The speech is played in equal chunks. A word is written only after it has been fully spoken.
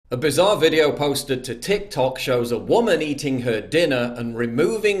A bizarre video posted to TikTok shows a woman eating her dinner and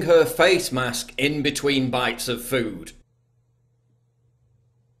removing her face mask in between bites of food.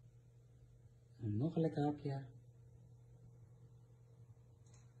 Nog een lekker hapje.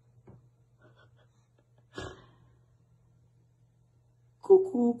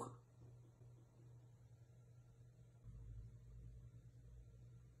 Koekoek.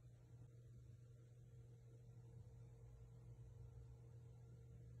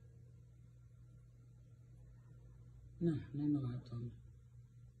 Nou, neem maar uit dan.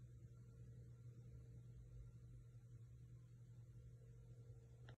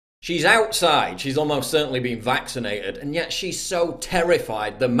 She's outside, she's almost certainly been vaccinated, and yet she's so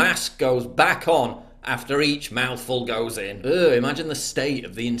terrified the mask goes back on after each mouthful goes in. Ugh, imagine the state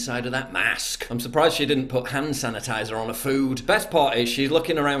of the inside of that mask. I'm surprised she didn't put hand sanitizer on her food. Best part is she's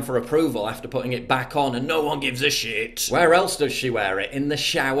looking around for approval after putting it back on and no one gives a shit. Where else does she wear it? In the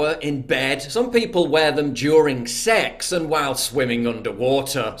shower? In bed? Some people wear them during sex and while swimming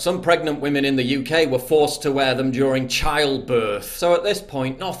underwater. Some pregnant women in the UK were forced to wear them during childbirth. So at this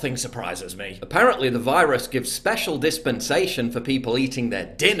point, nothing surprises me. Apparently the virus gives special dispensation for people eating their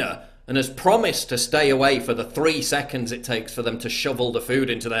dinner and has promised to stay away for the 3 seconds it takes for them to shovel the food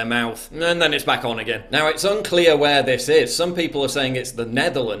into their mouth. And then it's back on again. Now, it's unclear where this is. Some people are saying it's the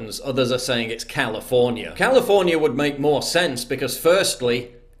Netherlands, others are saying it's California. California would make more sense because,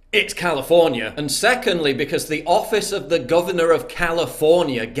 firstly, it's California, and secondly, because the office of the governor of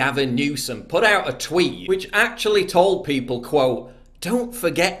California, Gavin Newsom, put out a tweet which actually told people, quote, "Don't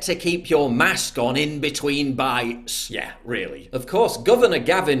forget to keep your mask on in between bites." Yeah, really. Of course, Governor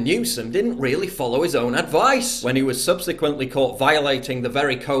Gavin Newsom didn't really follow his own advice when he was subsequently caught violating the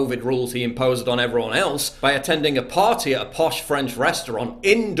very COVID rules he imposed on everyone else by attending a party at a posh French restaurant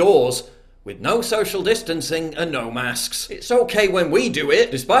indoors with no social distancing and no masks. It's okay when we do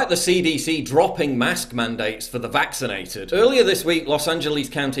it, despite the CDC dropping mask mandates for the vaccinated. Earlier this week, Los Angeles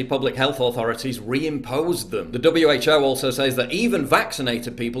County public health authorities reimposed them. The WHO also says that even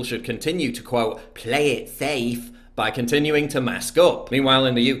vaccinated people should continue to, quote, "play it safe" by continuing to mask up. Meanwhile,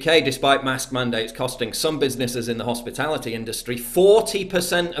 in the UK, despite mask mandates costing some businesses in the hospitality industry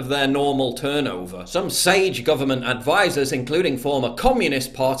 40% of their normal turnover, some sage government advisors, including former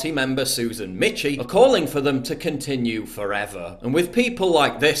Communist Party member Susan Michie, are calling for them to continue forever. And with people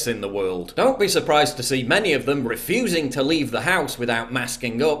like this in the world, don't be surprised to see many of them refusing to leave the house without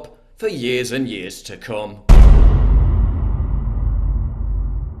masking up for years and years to come.